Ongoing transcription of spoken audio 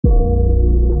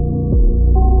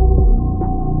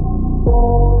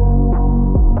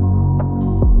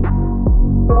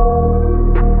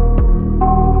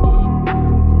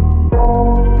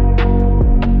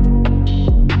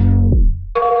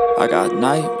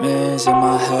nightmares in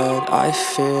my head. I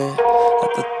fear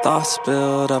that the thoughts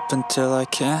build up until I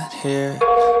can't hear,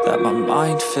 that my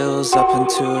mind fills up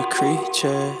into a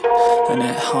creature, and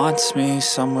it haunts me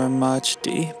somewhere much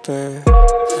deeper.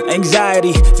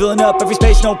 Anxiety, filling up every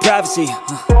space, no privacy.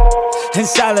 And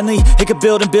silently, it could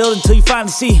build and build until you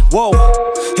finally see, whoa,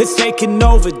 it's taking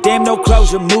over, damn, no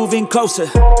closure, moving closer.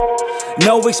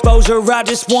 No exposure, I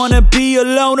just wanna be a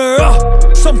loner.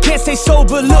 Some can't stay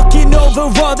sober, looking over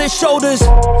all their shoulders,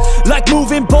 like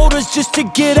moving boulders just to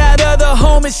get out of the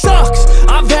home. It sucks,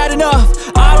 I've had enough,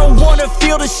 I don't wanna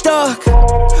feel the stuck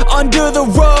under the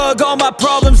rug, all my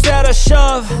problems that I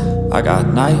shove. I got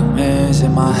nightmares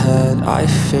in my head, I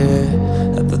fear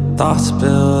that the thoughts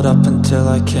build up until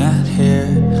I can't hear,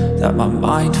 that my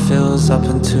mind fills up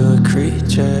into a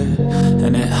creature,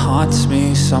 and it haunts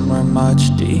me somewhere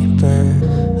much deeper.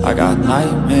 I got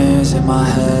nightmares in my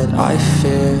head, I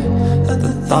fear that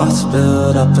the thoughts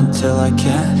build up until I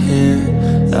can't hear,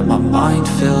 that my mind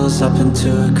fills up into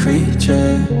a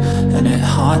creature, and it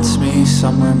haunts me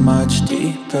somewhere much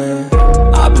deeper.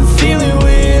 I've been feeling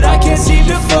weird, I can't seem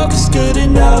to focus good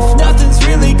enough, nothing's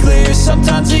really clear,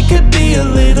 sometimes it could be a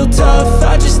little tough.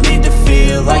 I just need to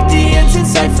feel like the end's in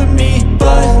sight for me,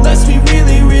 but let's be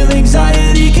really real,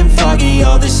 anxiety can foggy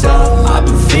all this stuff. I've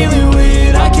been feeling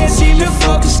weird, I can't seem to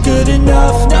focus good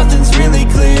enough, nothing's really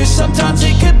clear, sometimes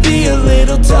it could be a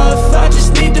little tough. I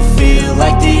just need to feel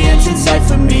like the end's in sight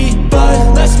for me,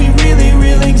 but let's be really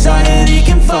real, anxiety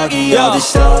can foggy all this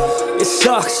stuff. It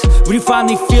sucks when you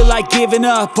finally feel like giving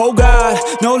up. Oh God,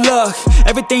 no luck,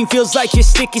 everything feels like you're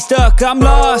sticky stuck. I'm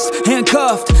lost,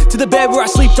 handcuffed to the bed where I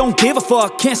sleep, don't give a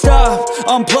fuck. Can't stop,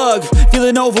 unplug,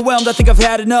 feeling overwhelmed, I think I've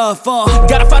had enough.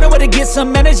 Gotta find a way to get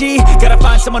some energy, gotta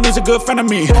find someone who's a good friend of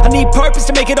me. I need purpose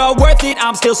to make it all worth it,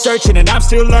 I'm still searching and I'm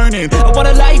still learning. I want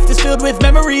a life that's filled with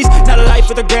memories, not a life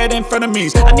with regret in front of me.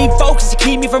 I need focus to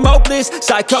keep me from hopeless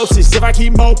psychosis if I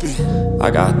keep moping. I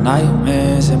got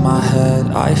nightmares in my head,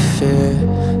 I fear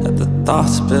that the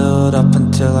thoughts build up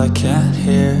until I can't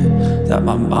hear, that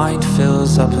my mind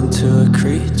fills up into a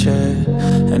creature,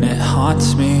 and it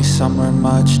haunts me somewhere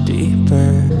much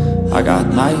deeper. I got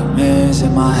nightmares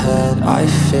in my head, I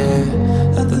fear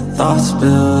that the thoughts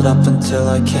build up until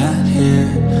I can't hear,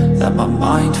 that my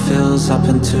mind fills up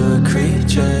into a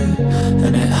creature,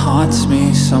 and it haunts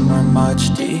me somewhere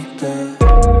much deeper.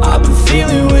 I've been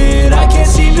feeling weird, I can't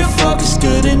seem to focus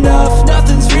good enough,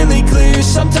 nothing's really clear,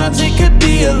 sometimes it could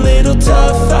be a little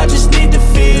tough. I just need to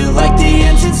feel like the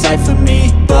end's in sight for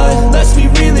me, but let's be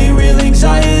really real,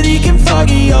 anxiety can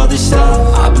foggy all this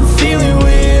stuff. I've been feeling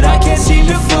weird, I can't seem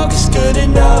to focus good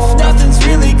enough, nothing's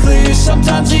really clear,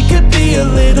 sometimes it could be a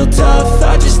little tough.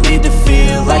 I just need to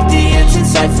feel like the end's in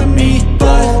sight for me,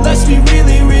 but let's be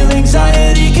really real,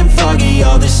 anxiety can foggy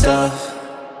all this stuff.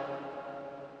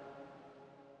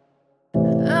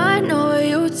 I know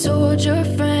you told your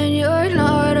friend you're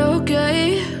not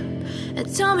okay,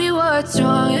 and tell me what's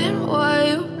wrong and why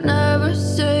you never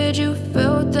said you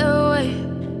felt that way.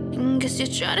 And guess you're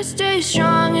trying to stay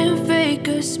strong and fake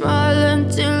a smile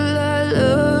until I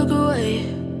look away.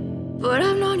 But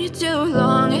I've known you too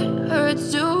long, it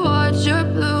hurts to watch your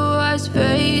blue eyes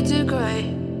fade to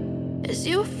gray as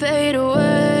you fade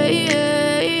away,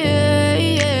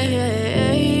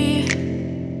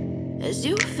 as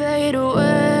you fade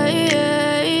away.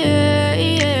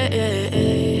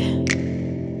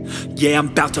 Yeah, I'm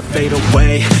about to fade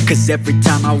away, cause every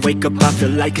time I wake up I feel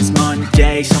like it's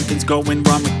Monday. Something's going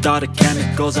wrong with all the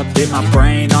chemicals up in my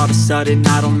brain. All of a sudden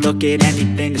I don't look at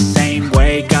anything the same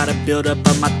way. Gotta build up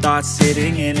of my thoughts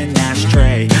sitting in an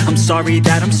ashtray. I'm sorry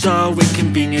that I'm so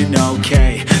inconvenient,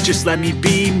 okay. Just let me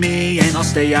be me and I'll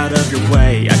stay out of your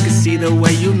way. I can see the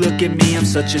way you look at me, I'm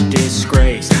such a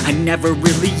disgrace. I never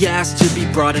really asked to be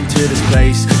brought into this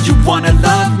place. You wanna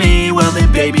love me? Well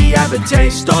then baby have a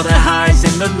taste. All the highs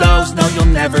and the lows, no you'll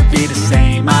never be the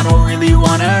same. I don't really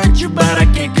wanna hurt you but I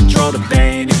can't control the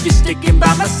pain. If you're sticking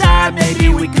by my side maybe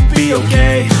we could be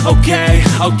okay.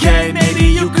 Okay, maybe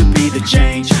you could be the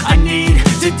change I need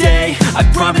today. I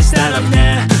promise that I've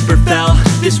never felt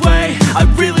this way. I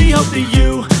really hope that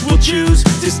you will choose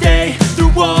to stay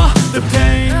through all the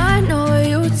pain. I know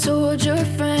you told your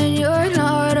friend you're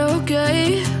not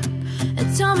okay,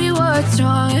 and tell me what's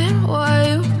wrong and why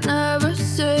you never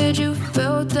said you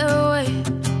felt that way.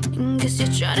 And guess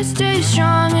you're trying to stay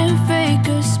strong and fake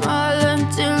a smile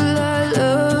until I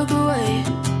look away.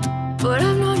 But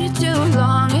I've known you too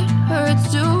long, it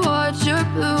hurts to watch your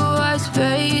blue eyes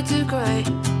fade to gray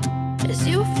as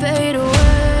you fade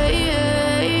away,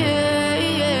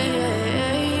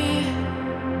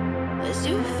 as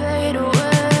you fade away.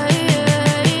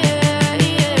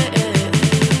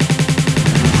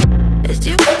 as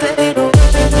you fade away.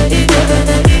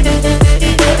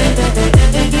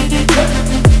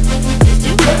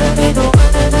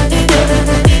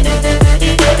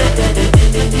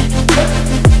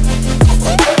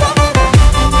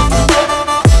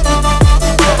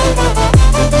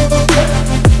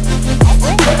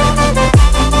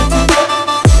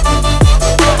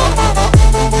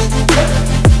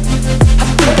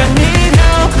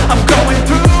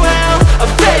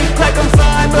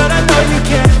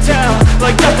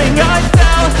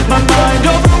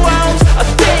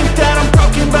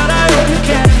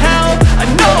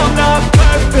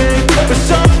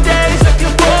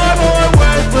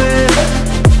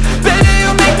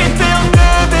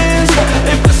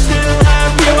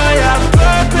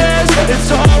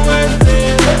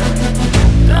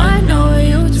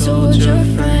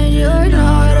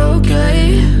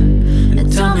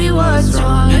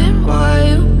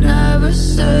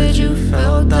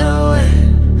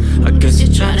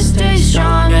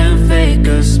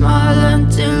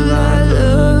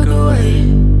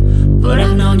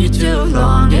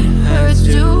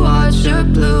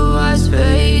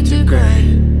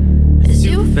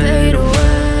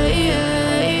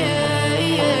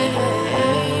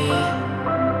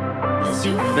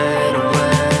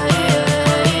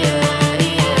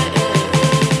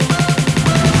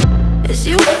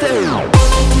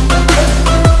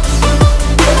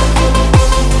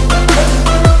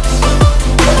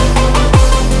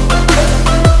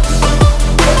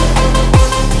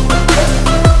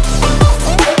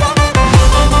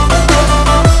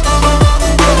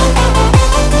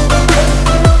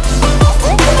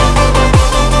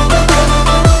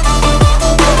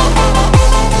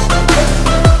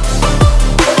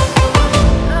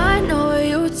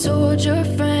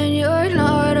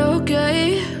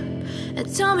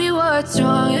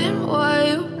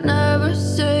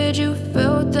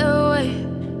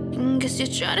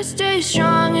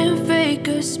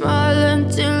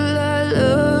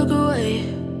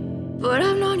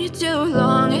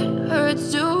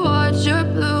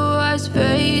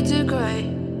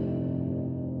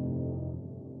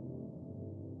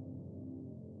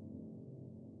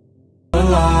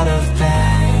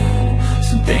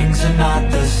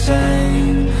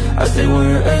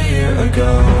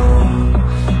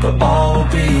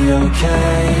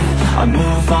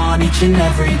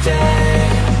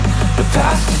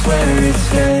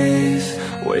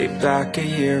 Back a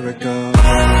year ago.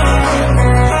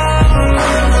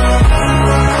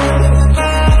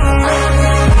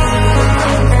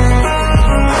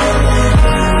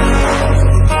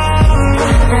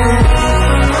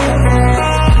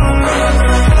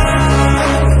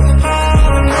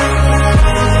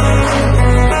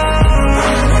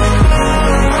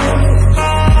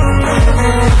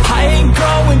 I ain't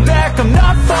going back, I'm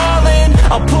not falling.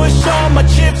 I'll push all my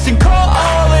chips and call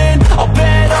all in. I'll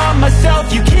bet on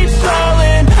myself, you keep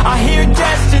stalling. I hear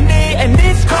destiny and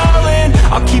it's calling.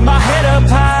 I'll keep my head up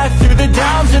high through the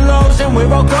downs and lows, and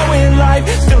we're all going life.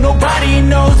 Still nobody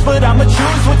knows, but I'ma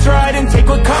choose what's right and take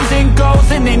what comes and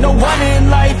goes. And ain't no one in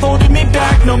life holding me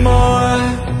back no more.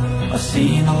 I've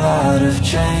seen a lot of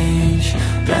change,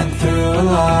 been through a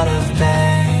lot of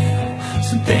pain.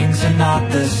 Some things are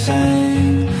not the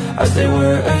same as they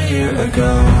were a year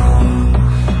ago,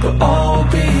 but all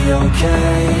will be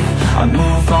okay. I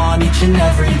move on each and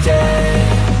every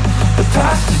day. The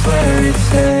past is where it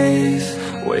stays.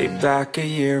 Way back a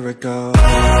year ago.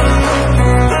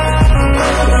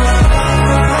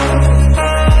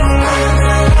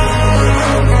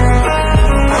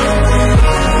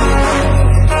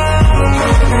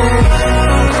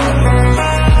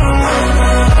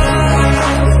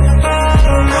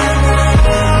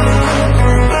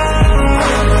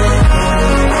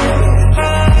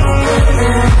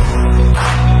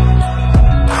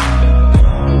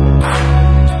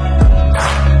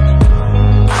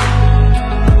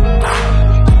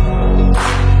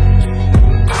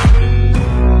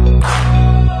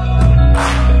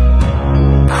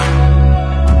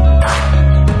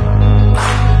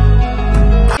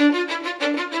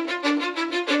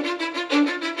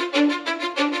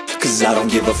 I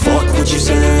don't give a fuck what you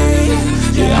say.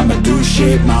 Yeah, I'ma do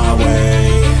shit my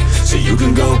way. So you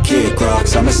can go kick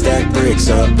rocks, I'ma stack bricks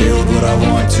up, build what I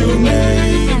want to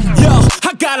make. Yo,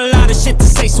 I got a lot of shit to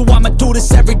say, so I'ma do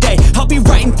this every day. I'll be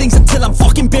writing things until I'm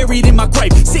fucking buried in my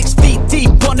grave. 6 feet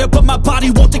deep under, but my body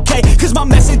won't decay. Cause my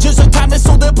messages are timeless,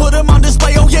 so they'll put them on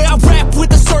display. Oh yeah, I rap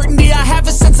with a certainty, I have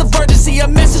a sense of urgency. A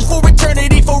message for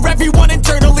eternity, for everyone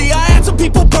internally. I had some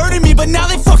people burning me, but now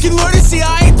they fucking learn to see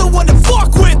I ain't the one to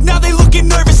fuck with, now they looking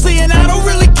nervously. And I don't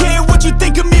really care what you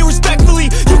think of me respectfully.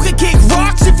 You can kick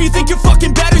rocks if you think you're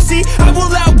fucking better, see I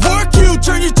will outwork you,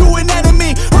 turn you to an enemy.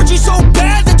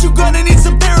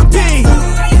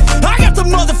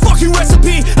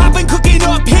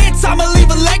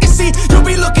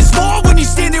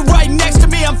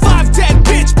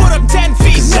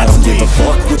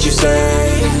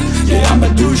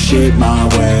 do shit my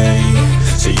way.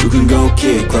 So you can go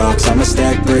kick rocks, I'ma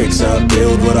stack bricks up,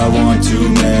 build what I want to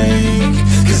make.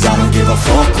 Cause I don't give a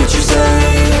fuck what you say.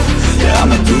 Yeah,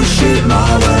 I'ma do shit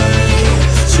my way.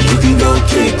 So you can go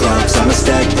kick rocks, I'ma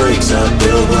stack bricks up,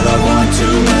 build what I want to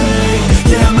make.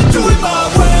 Yeah, I'ma do it my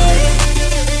way.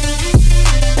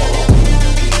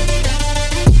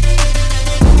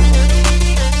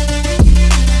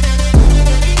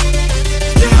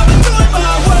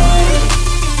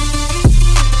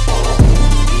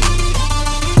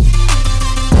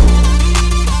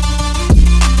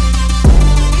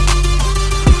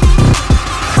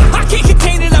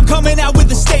 Coming out with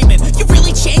a statement. You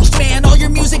really changed, man, all your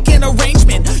music and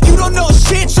arrangement. You don't know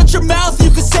shit, shut your mouth,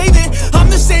 you can save it. I'm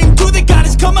the same dude that got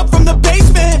his come up from the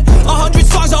basement. 100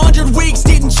 songs, 100 weeks,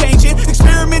 didn't change it.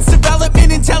 Experiments,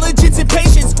 development, intelligence, and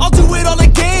patience. I'll do it all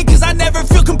again, cause I never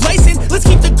feel complacent. Let's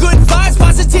keep the good vibes,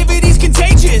 positivity's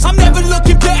contagious. I'm never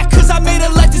looking back, cause I made a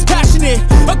life that's passionate.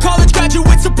 A college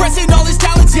graduate suppressing all his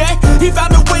talents, yeah. He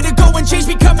found a way to go and change,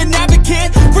 become an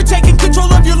advocate. For taking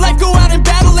control of your life, go out and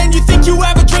battle. And you think you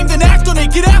have a dream, then act on it.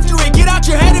 Get after it, get out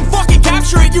your head and fucking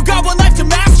capture it. You got one life to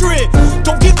master it.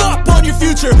 Don't give up on your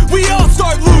future, we all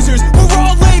start losers. We're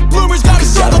all late bloomers, gotta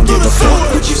struggle through the sewer.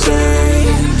 Fuck what you say.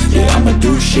 Yeah, I'ma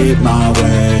do shit my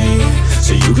way.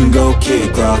 So you can go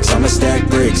kick rocks, I'ma stack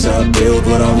bricks up, build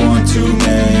what I want to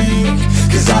make.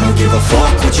 Cause I don't give a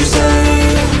fuck what you say.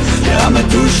 Yeah, I'ma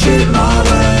do shit my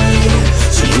way.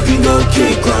 So you can go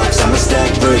kick rocks, I'ma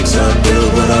stack bricks up,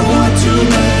 build what I want to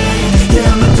make.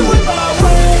 Yeah, I'ma do it my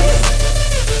way.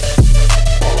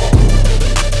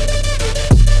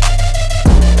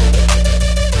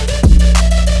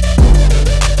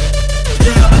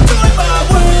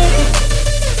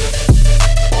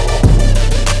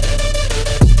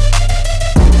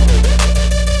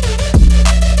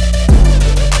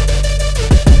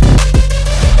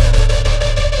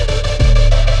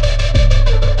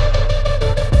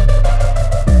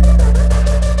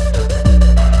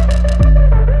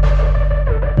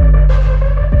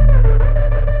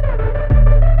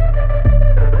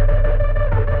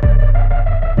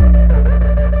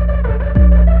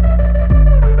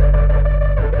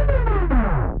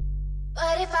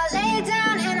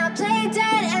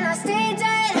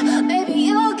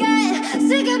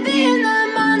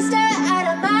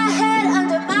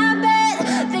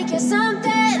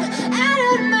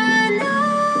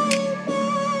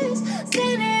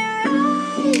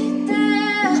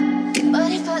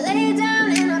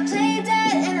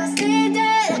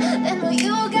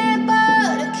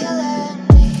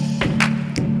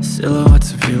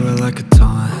 Silhouettes of you are like a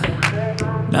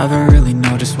taunt. Never really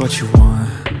know just what you want.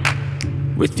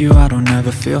 With you I don't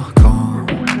ever feel calm.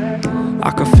 I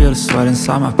can feel the sweat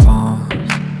inside my palms.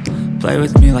 Play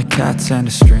with me like cats and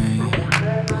a string.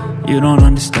 You don't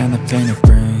understand the pain it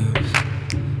brings.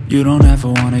 You don't ever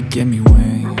wanna give me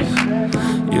wings.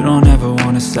 You don't ever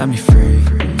wanna set me free.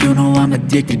 You know I'm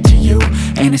addicted to you,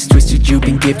 and it's twisted, you've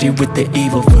been gifted with the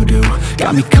evil voodoo.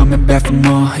 Got me coming back for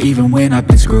more, even when I've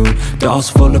been screwed. Dolls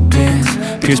full of pins,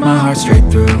 pierce my heart straight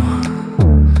through.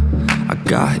 I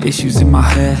got issues in my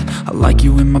head, I like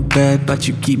you in my bed, but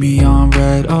you keep me on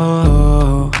red.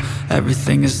 Oh,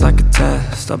 everything is like a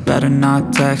test, I better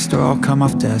not text or I'll come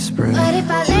off desperate. But if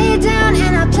I lay down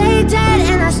and I play dead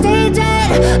and I stay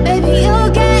dead, baby you'll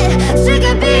get sick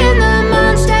of being the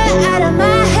monster out of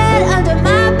my head, under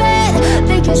my bed,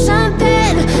 thinking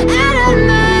something out of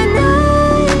my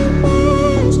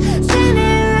nightmares,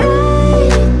 standing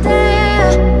right there.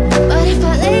 But if I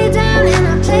lay down and I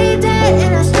play dead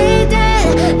and I stay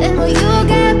dead, then will you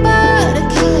get bored of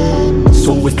killing me?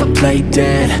 So if I play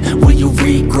dead, will you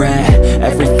regret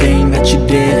everything that you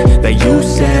did, that you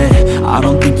said? I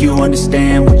don't think you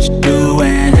understand what you're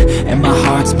doing, and my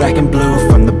heart's black and blue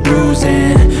from the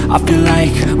bruising. I feel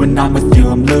like when I'm with you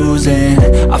I'm losing.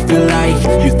 I feel like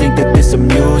you think that this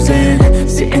amusing,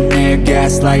 sitting there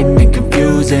gaslighting and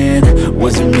confusing.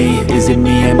 Was it me? Is it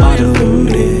me? Am I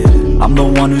deluded? I'm the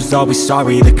one who's always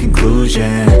sorry, the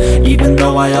conclusion. Even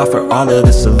though I offer all of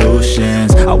the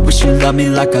solutions, I wish you loved me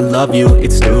like I love you,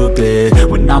 it's stupid.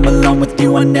 When I'm alone with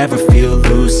you I never feel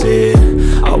lucid.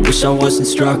 I wish I wasn't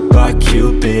struck by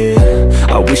Cupid.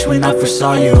 I wish when I first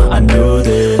saw you I knew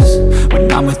this.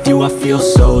 When I'm with you I feel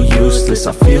so useless,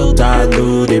 I feel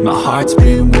diluted, my heart's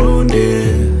been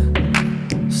wounded.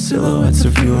 Silhouettes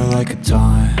of you are like a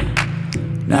taunt.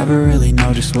 Never really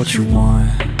know just what you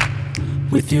want.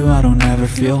 With you I don't ever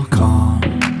feel calm.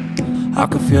 I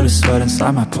can feel the sweat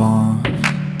inside my palms.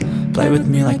 Play with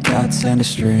me like cats and a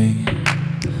string.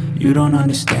 You don't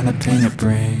understand the pain it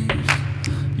brings.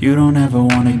 You don't ever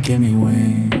wanna give me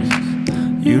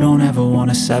wings. You don't ever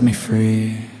wanna set me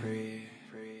free.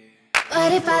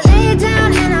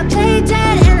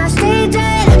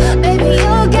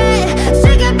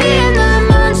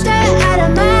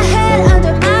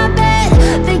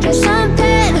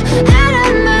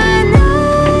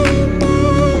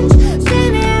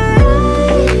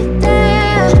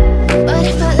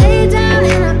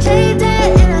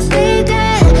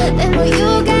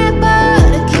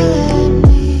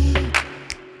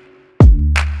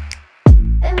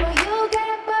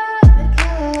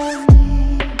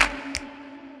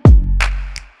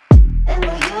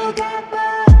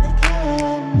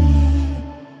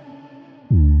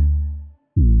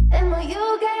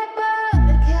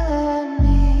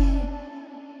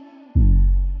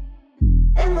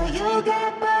 you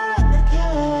get back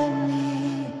at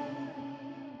me.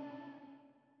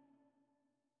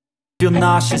 Feel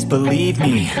nauseous, believe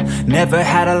me. Never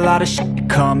had a lot of shit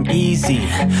come easy.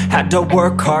 Had to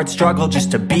work hard, struggle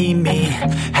just to be me.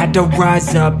 Had to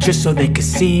rise up just so they could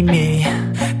see me.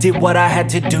 Did what I had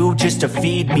to do just to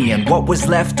feed me. And what was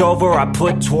left over I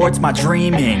put towards my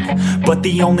dreaming. But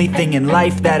the only thing in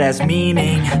life that has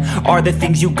meaning are the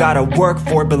things you gotta work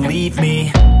for, believe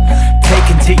me. Take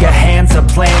into your hands a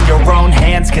plan. Your own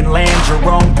hands can land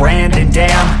your own brand. And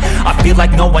damn, I feel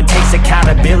like no one takes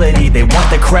accountability. They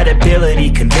want the credibility,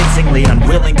 convincingly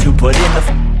unwilling to put in the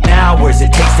hours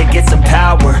it takes to get some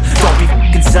power. Don't be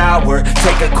f***ing sour.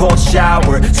 Take a cold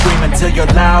shower. Scream until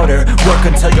you're louder. Work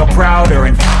until you're prouder.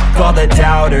 And f*** all the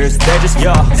doubters, they're just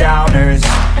your downers.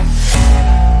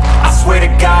 I swear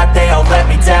to God they all let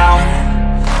me down.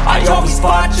 I always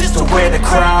fought just to wear the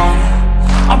crown.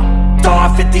 I'm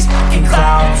off at these fucking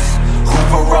clowns who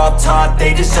were all taught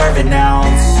they deserve an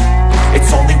ounce.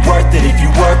 It's only worth it if you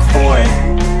work for it.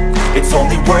 It's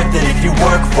only worth it if you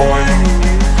work for it.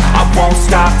 I won't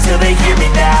stop till they hear me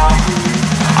now.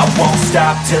 I won't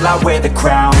stop till I wear the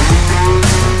crown.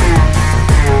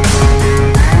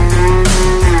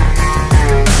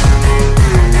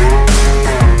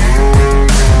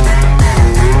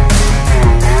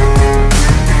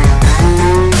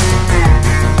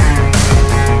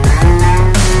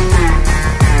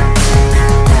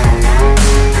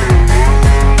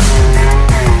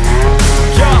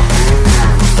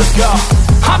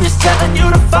 I'm just telling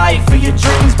you to fight for your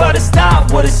dreams, but it's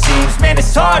not what it seems. Man,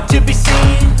 it's hard to be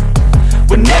seen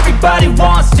when everybody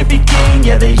wants to be king.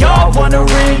 Yeah, they all wanna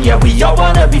ring, yeah, we all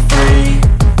wanna be free.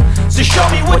 So show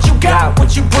me what you got,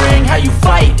 what you bring. How you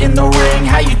fight in the ring,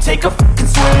 how you take a fucking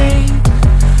swing.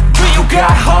 Do you got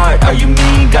heart, are you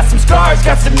mean? Got some scars,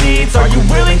 got some needs, are you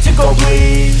willing to go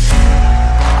bleed?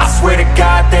 I swear to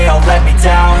God they all let me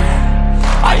down.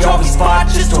 I always fought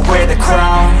just to wear the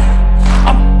crown.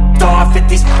 I'm off at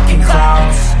these fucking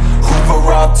clowns who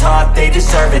were all taught they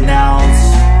deserve an ounce.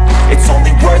 It's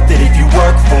only worth it if you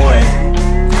work for it.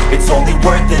 It's only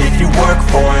worth it if you work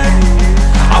for it.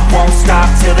 I won't stop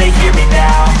till they hear me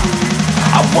now.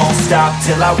 I won't stop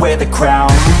till I wear the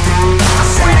crown. I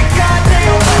swear to God they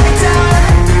all let me